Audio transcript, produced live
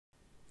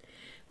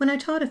When I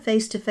taught a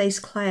face-to-face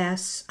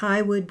class,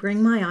 I would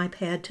bring my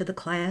iPad to the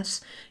class,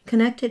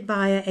 connect it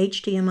via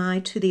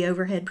HDMI to the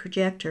overhead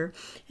projector,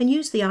 and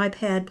use the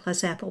iPad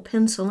plus Apple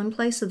Pencil in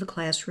place of the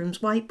classroom's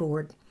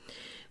whiteboard.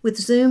 With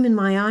Zoom and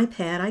my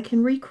iPad, I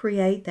can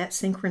recreate that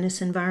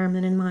synchronous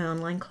environment in my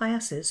online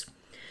classes.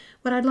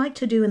 What I'd like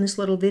to do in this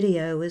little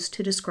video is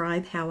to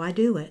describe how I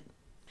do it.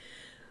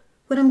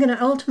 What I'm going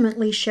to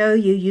ultimately show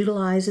you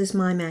utilizes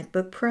my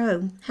MacBook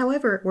Pro.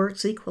 However, it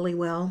works equally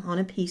well on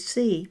a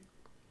PC.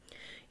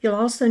 You'll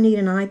also need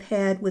an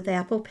iPad with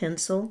Apple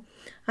Pencil.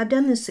 I've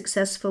done this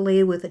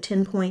successfully with a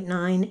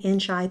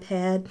 10.9-inch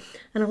iPad,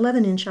 an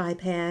 11-inch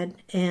iPad,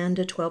 and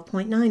a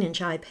 12.9-inch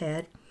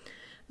iPad.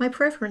 My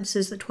preference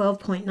is the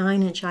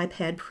 12.9-inch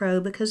iPad Pro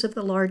because of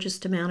the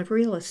largest amount of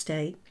real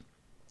estate.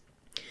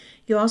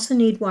 You also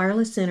need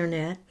wireless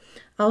internet.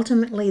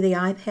 Ultimately, the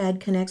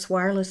iPad connects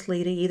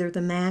wirelessly to either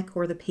the Mac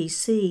or the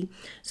PC,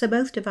 so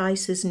both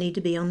devices need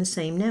to be on the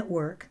same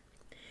network.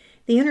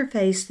 The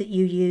interface that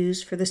you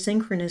use for the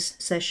Synchronous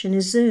session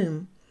is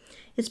Zoom.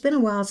 It's been a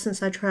while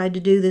since I tried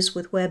to do this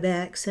with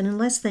WebEx, and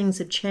unless things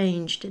have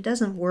changed, it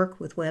doesn't work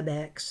with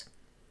WebEx.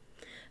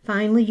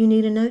 Finally, you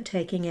need a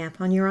note-taking app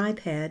on your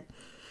iPad.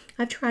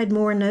 I've tried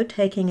more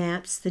note-taking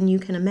apps than you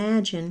can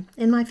imagine,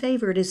 and my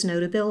favorite is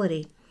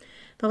Notability.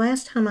 The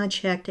last time I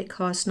checked, it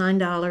cost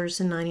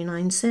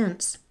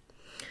 $9.99.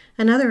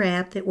 Another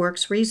app that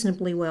works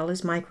reasonably well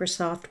is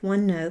Microsoft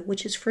OneNote,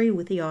 which is free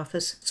with the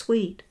Office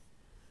suite.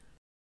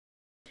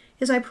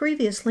 As I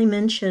previously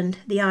mentioned,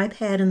 the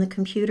iPad and the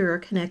computer are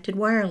connected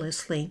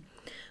wirelessly.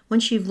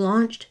 Once you've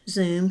launched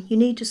Zoom, you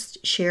need to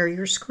share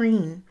your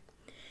screen.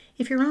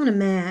 If you're on a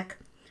Mac,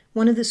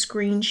 one of the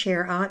screen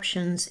share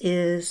options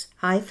is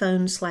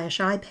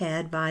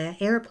iPhone/iPad via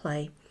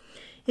AirPlay.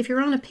 If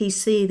you're on a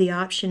PC, the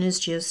option is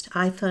just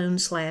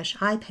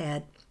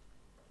iPhone/iPad.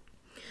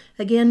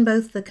 Again,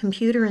 both the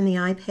computer and the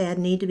iPad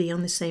need to be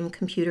on the same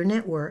computer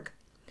network.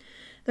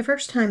 The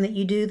first time that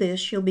you do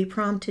this, you'll be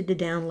prompted to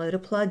download a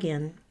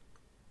plugin.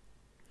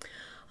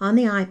 On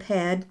the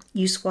iPad,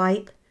 you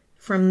swipe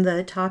from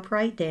the top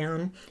right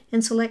down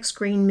and select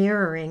Screen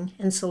Mirroring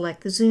and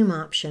select the Zoom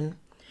option.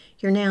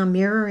 You're now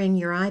mirroring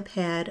your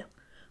iPad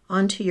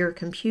onto your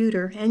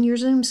computer and your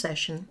Zoom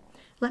session.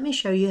 Let me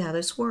show you how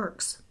this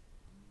works.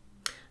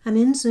 I'm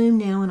in Zoom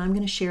now and I'm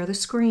going to share the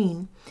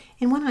screen.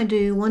 And when I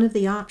do, one of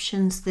the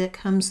options that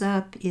comes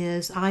up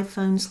is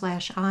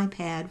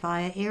iPhone/iPad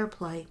via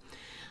AirPlay.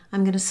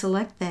 I'm going to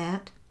select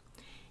that.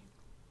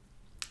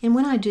 And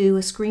when I do,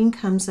 a screen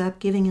comes up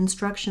giving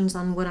instructions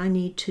on what I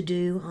need to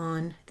do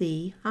on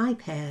the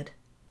iPad.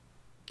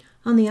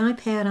 On the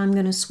iPad, I'm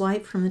going to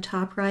swipe from the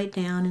top right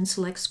down and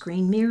select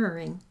Screen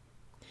Mirroring.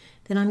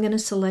 Then I'm going to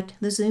select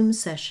the Zoom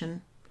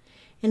session.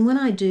 And when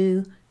I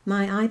do,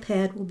 my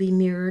iPad will be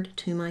mirrored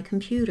to my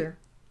computer.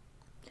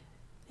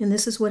 And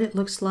this is what it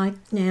looks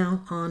like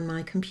now on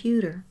my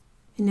computer.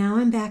 And now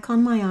I'm back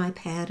on my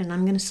iPad and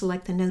I'm going to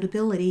select the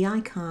Notability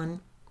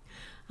icon.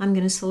 I'm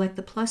going to select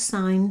the plus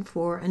sign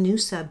for a new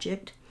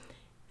subject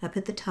up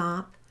at the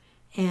top,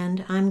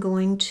 and I'm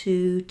going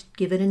to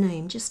give it a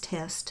name, just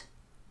Test.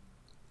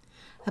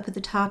 Up at the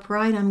top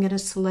right, I'm going to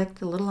select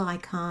the little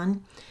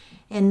icon,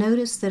 and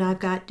notice that I've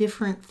got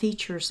different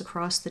features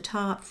across the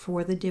top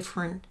for the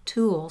different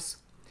tools.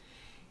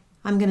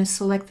 I'm going to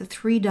select the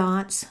three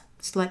dots,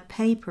 select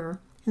Paper,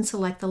 and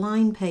select the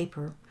line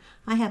paper.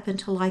 I happen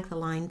to like the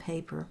line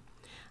paper.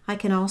 I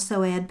can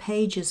also add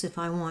pages if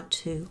I want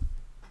to.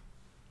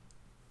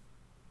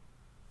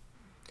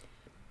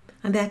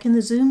 I'm back in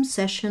the Zoom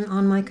session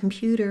on my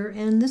computer,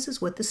 and this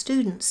is what the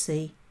students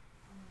see.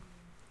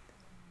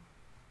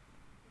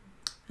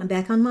 I'm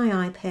back on my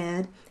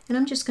iPad, and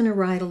I'm just going to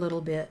write a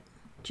little bit,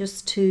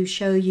 just to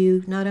show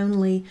you not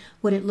only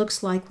what it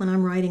looks like when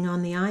I'm writing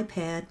on the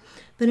iPad,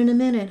 but in a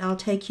minute I'll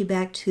take you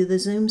back to the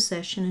Zoom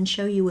session and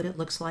show you what it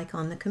looks like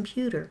on the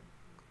computer.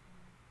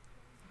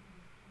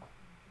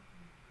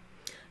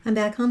 I'm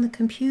back on the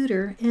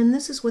computer, and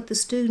this is what the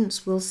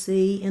students will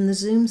see in the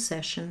Zoom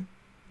session.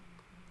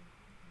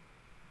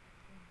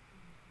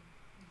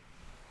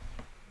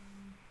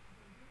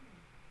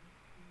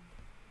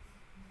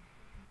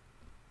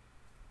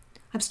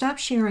 I've stopped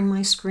sharing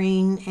my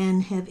screen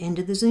and have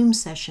ended the Zoom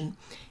session.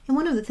 And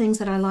one of the things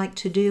that I like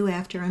to do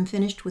after I'm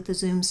finished with the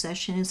Zoom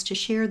session is to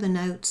share the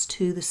notes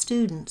to the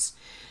students.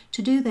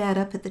 To do that,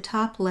 up at the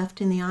top left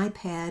in the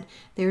iPad,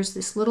 there's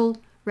this little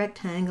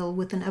rectangle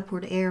with an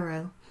upward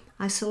arrow.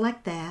 I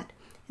select that,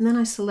 and then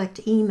I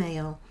select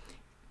Email.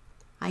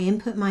 I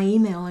input my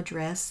email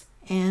address,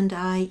 and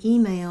I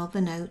email the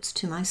notes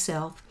to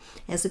myself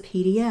as a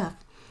PDF.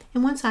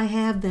 And once I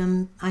have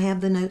them, I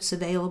have the notes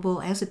available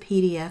as a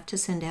PDF to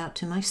send out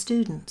to my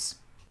students.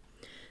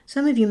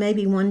 Some of you may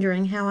be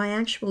wondering how I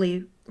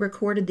actually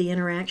recorded the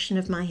interaction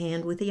of my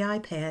hand with the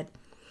iPad.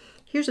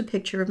 Here's a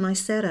picture of my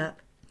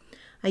setup.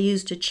 I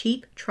used a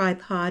cheap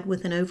tripod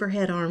with an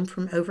overhead arm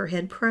from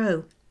Overhead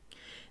Pro.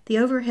 The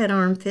overhead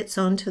arm fits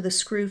onto the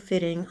screw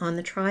fitting on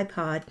the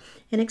tripod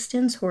and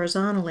extends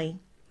horizontally.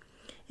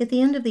 At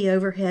the end of the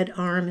overhead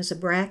arm is a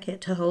bracket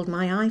to hold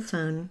my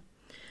iPhone.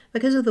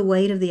 Because of the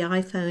weight of the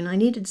iPhone, I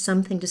needed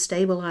something to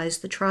stabilize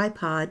the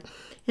tripod,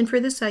 and for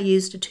this I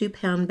used a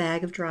 2-pound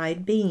bag of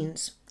dried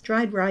beans.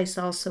 Dried rice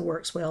also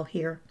works well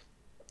here.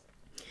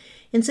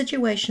 In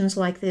situations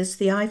like this,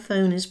 the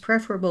iPhone is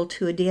preferable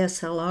to a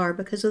DSLR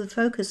because of the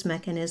focus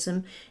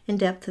mechanism and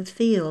depth of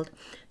field,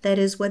 that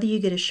is, whether you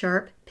get a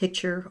sharp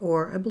picture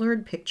or a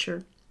blurred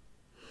picture.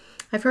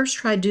 I first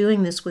tried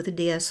doing this with a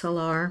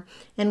DSLR,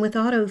 and with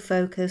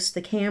autofocus,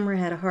 the camera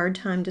had a hard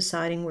time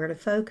deciding where to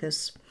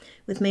focus.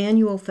 With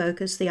manual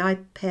focus, the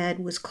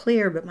iPad was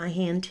clear, but my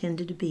hand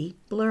tended to be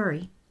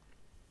blurry.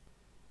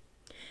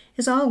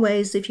 As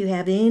always, if you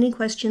have any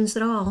questions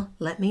at all,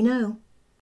 let me know.